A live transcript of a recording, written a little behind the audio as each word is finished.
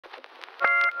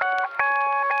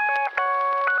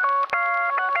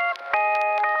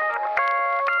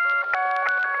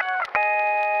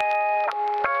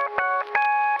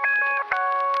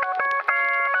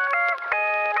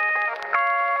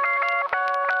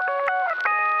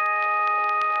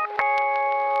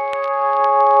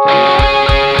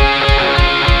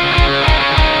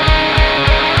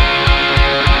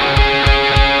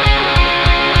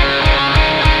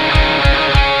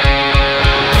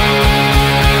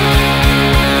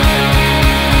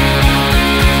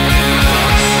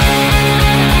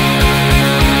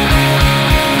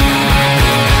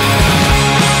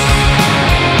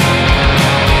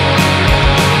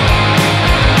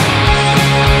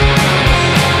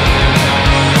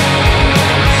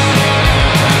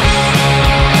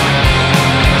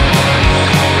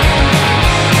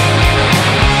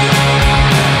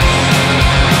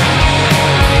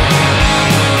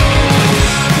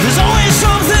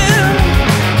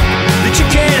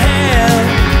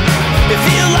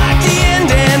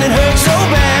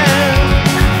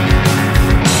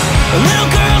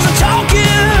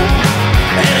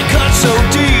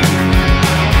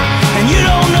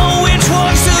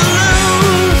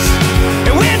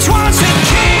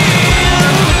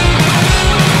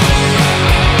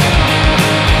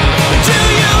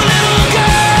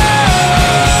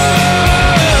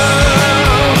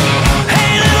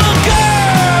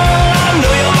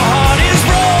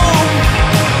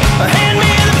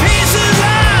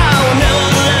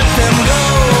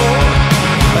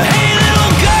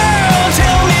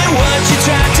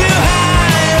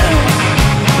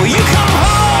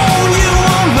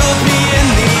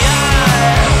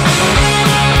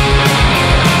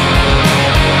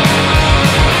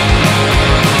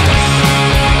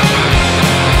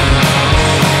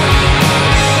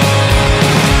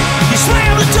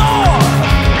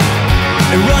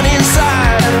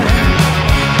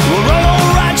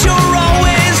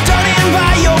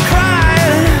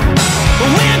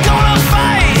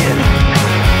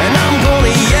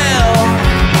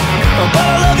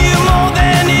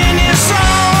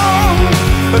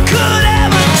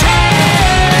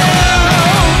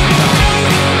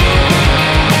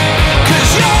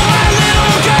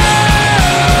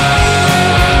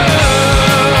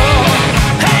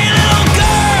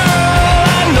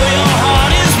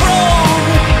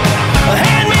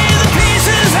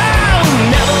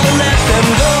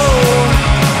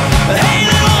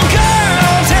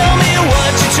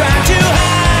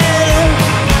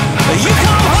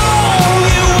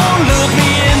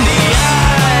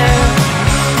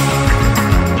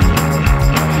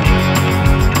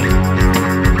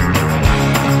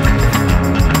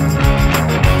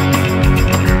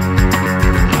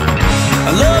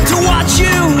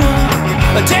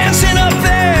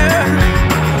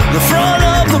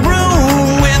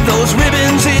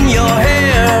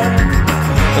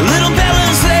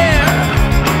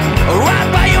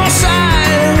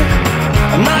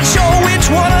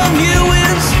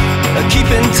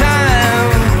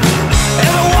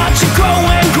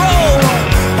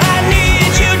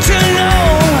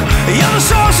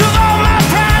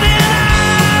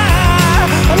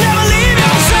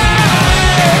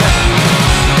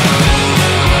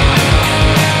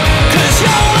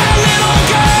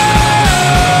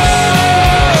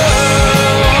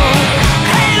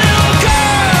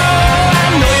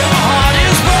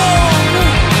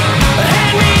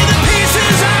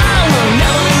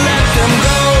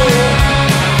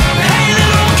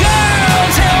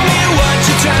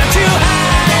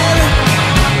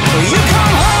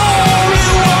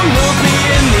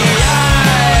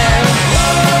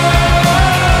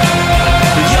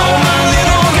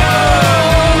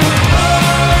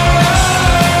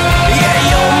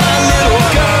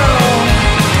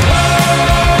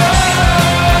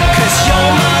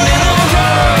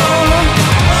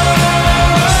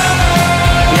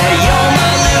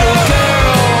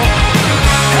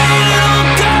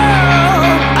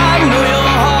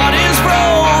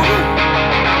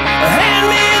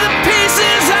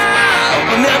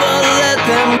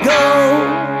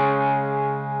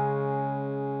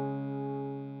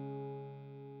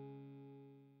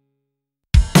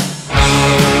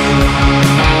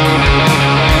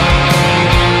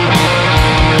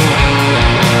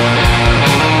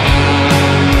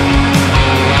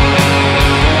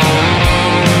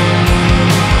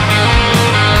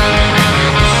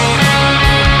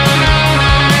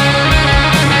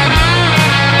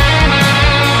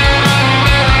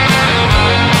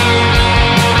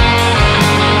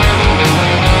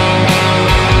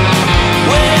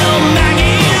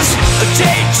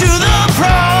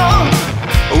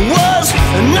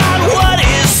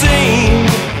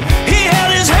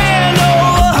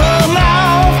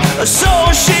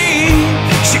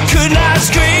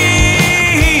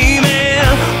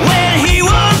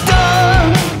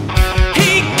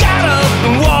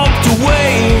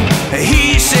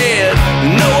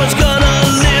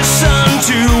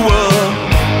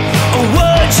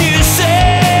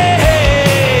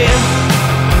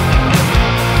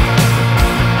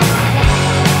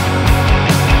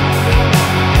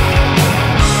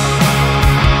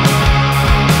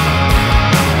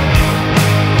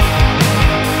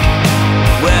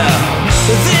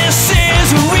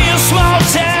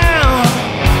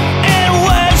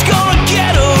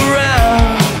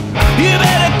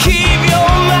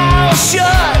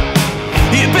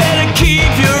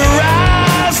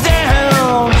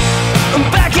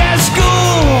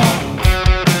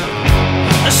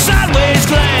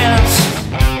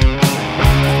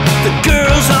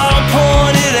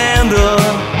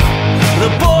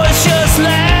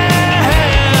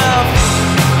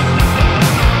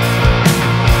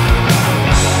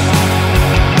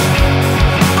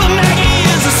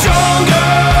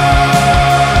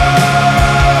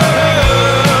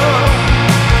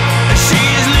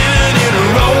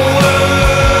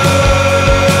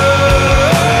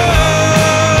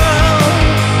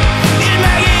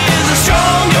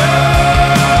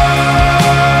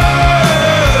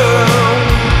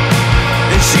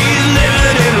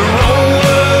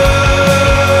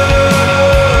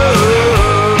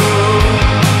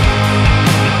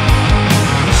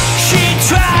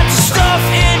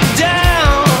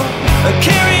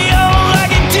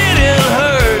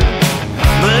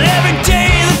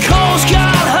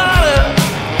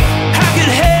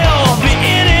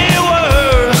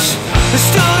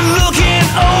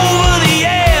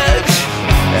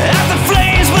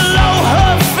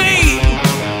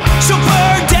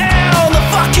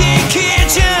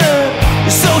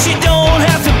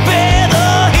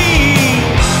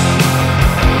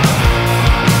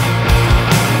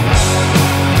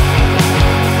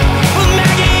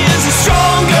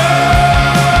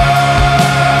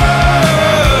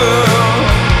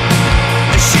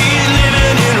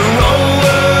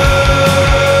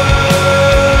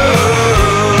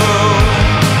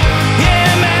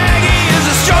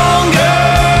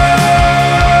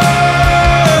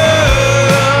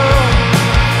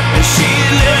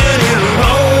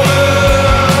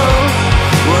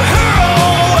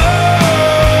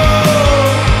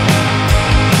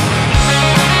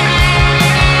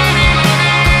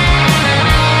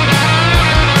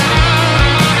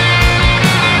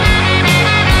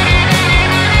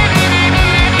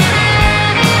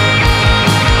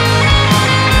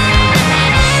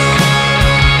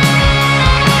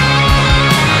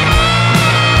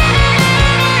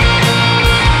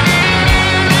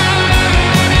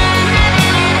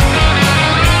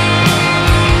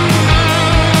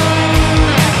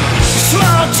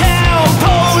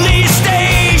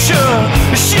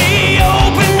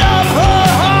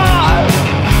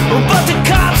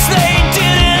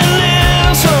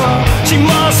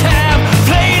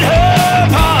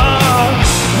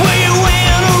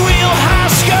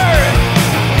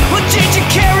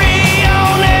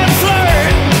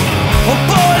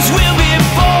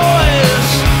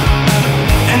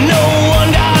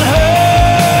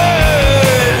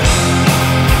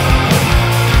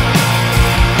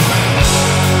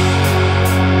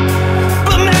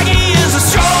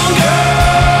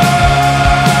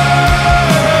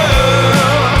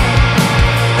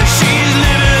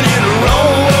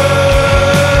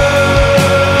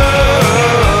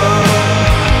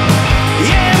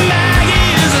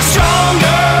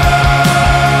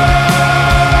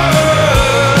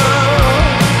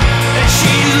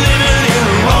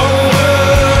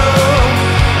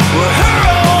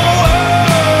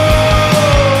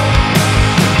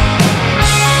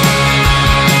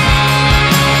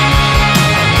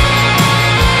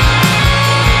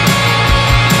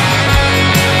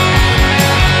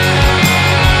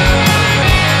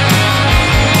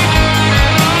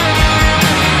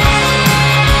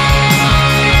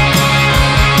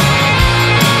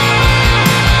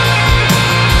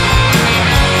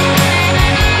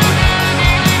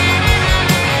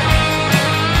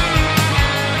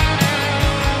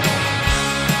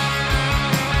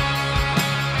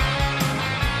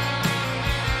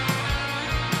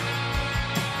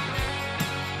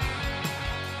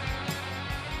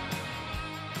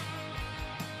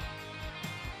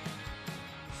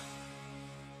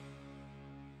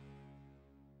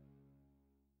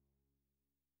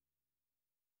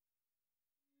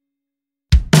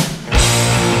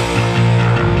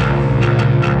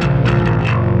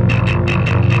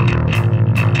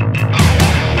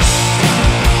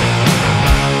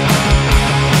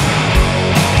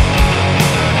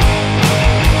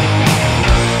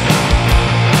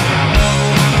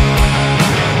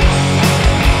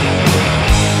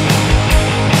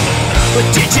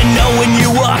you know when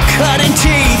you were cutting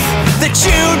teeth that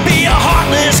you'd be a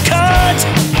heartless cunt?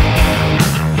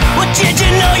 Well, did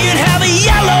you know you'd have a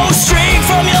yellow streak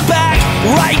from your back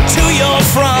right to your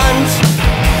front?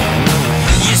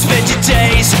 You spent your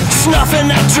days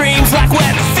snuffing out dreams like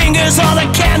wet fingers on a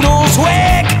candle's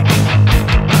wick,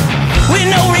 with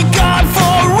no regard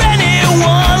for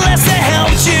anyone unless they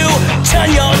helped you turn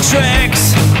your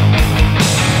tricks.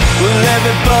 Well,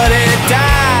 everybody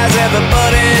dies,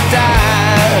 everybody dies.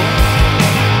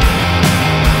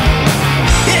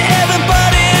 Yeah,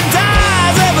 everybody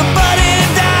dies, everybody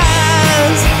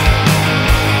dies.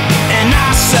 And I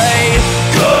say,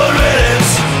 good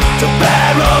riddance to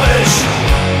bad rubbish.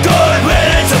 Good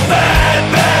riddance to bad,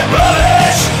 bad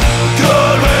rubbish.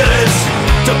 Good riddance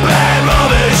to bad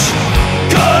rubbish.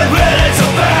 Good riddance to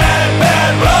bad,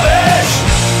 bad rubbish.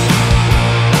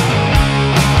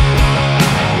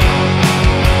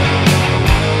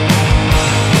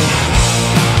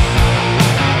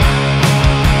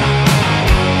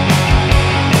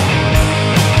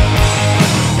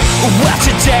 Well,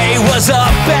 today was a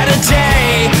better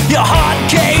day. Your heart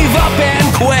gave up and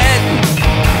quit.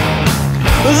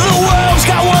 The world's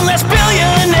got one less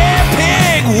billionaire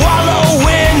pig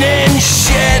wallowing in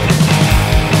shit,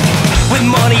 with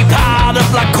money piled up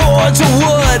like cords of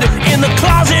wood in the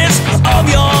closets of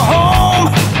your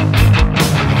home.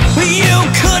 You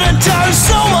could have done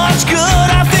so much good.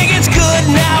 I think it's good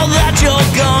now that you're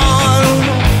gone.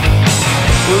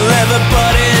 Well,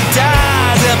 everybody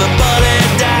dies, everybody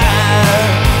dies.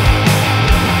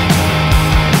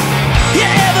 Yeah,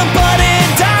 everybody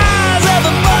dies,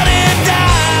 everybody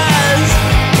dies.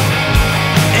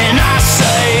 And I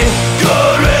say,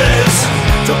 good riddance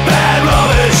to bad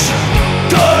rubbish.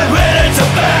 Good riddance to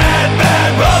bad,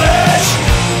 bad rubbish.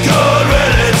 Good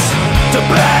riddance to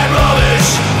bad rubbish.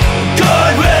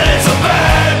 Good riddance to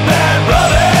bad, bad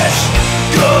rubbish.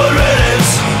 Good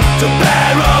riddance to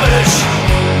bad rubbish.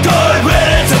 Good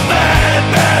riddance to bad,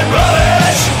 bad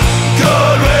rubbish.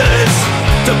 Good riddance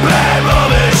to bad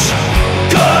rubbish.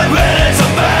 Good riddance to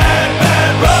bad,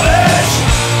 bad rubbish.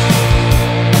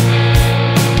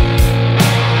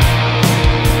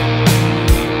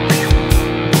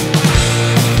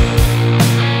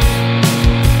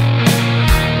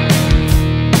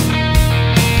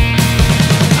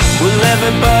 Well,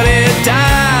 everybody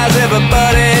dies,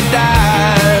 everybody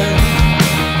dies.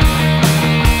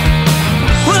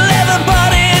 Well,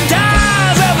 everybody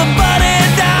dies, everybody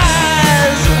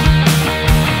dies.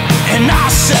 And I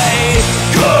say,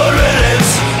 good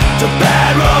riddance to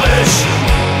bad rubbish.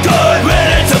 Good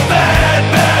riddance to bad,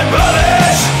 bad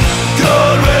rubbish.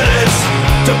 Good riddance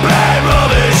to bad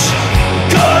rubbish.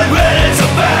 Good riddance to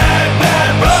bad,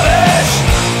 bad rubbish.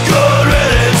 Good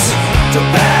riddance to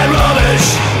bad rubbish.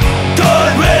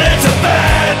 Good riddance to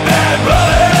bad, bad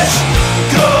rubbish.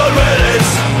 Good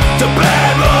riddance to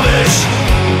bad rubbish.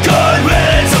 Good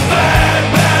riddance to bad,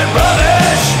 bad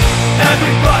rubbish.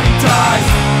 Everybody dies,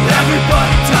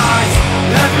 everybody dies,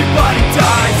 everybody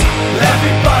dies,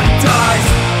 everybody dies,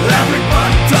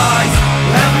 everybody dies,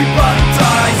 everybody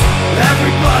dies,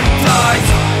 everybody dies,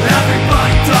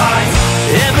 everybody dies.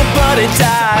 Everybody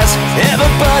dies,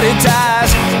 everybody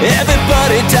dies,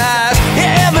 everybody dies,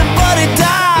 everybody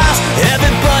dies,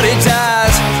 everybody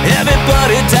dies,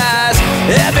 everybody dies,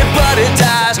 everybody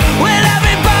dies, when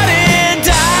everybody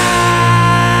dies.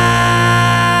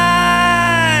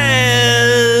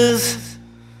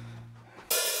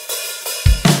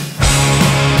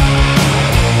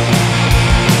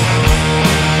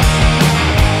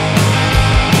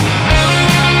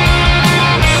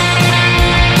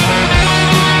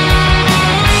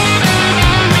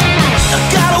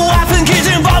 Got a wife and kids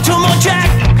in Baltimore,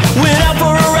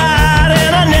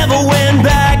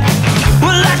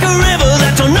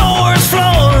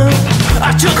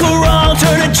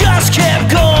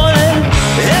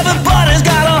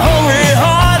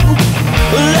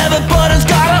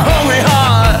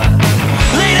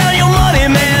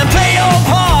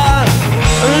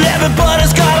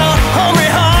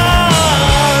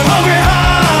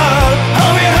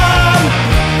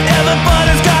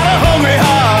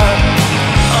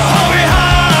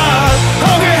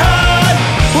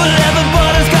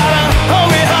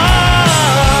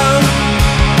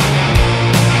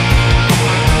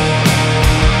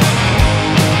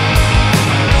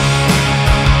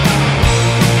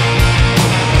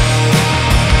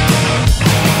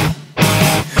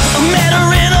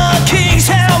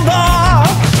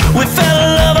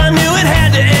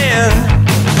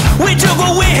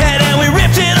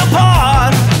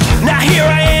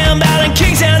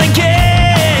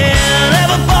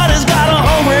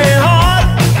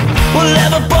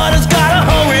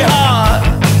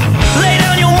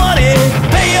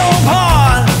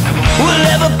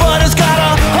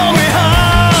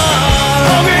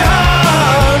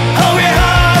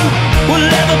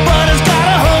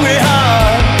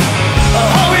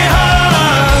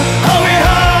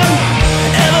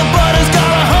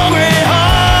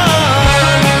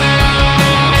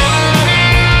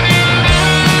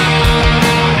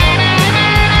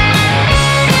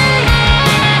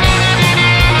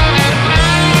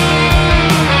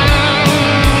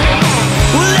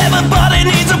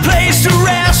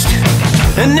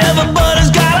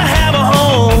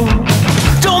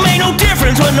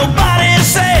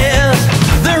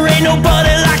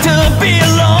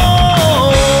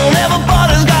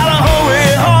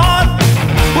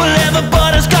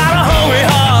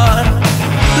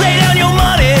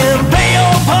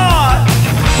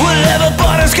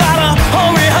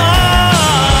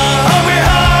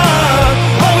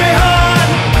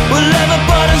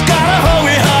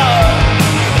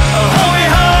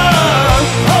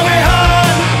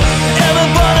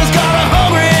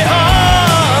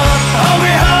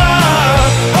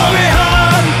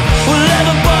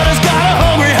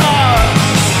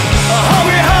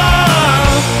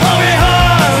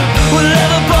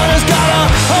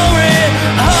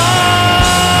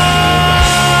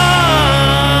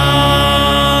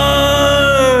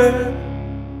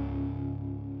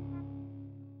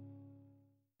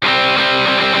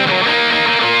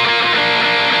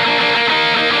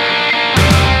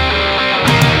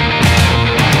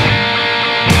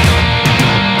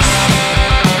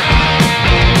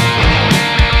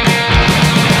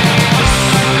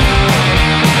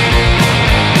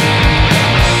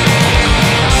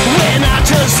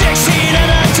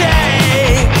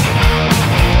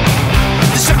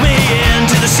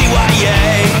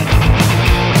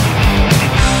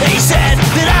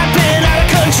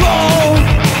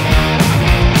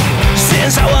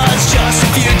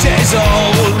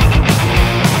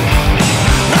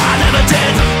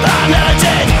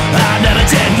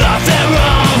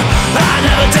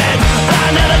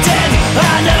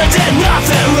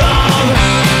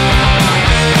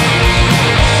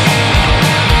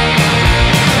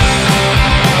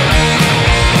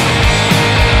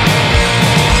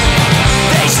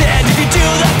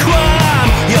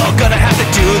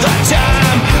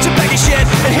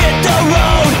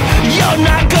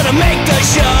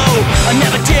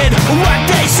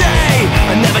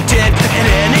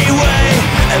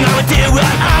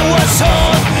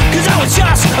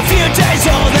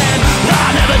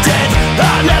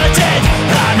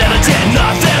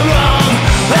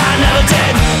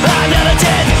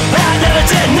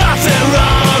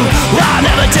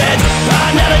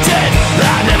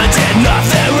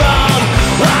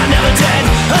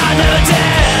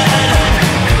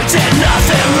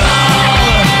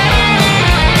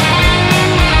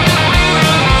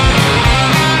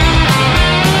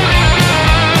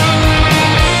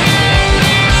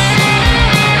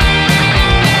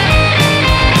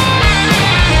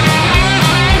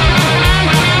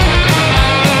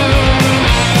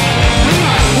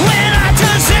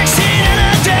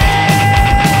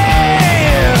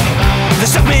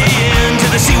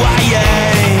 the CYA.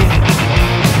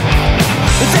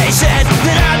 They said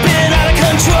that I'd been out of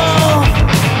control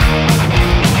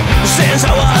since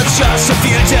I was just a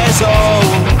few days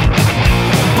old.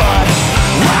 But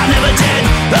I never did,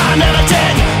 I never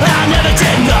did, I never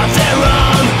did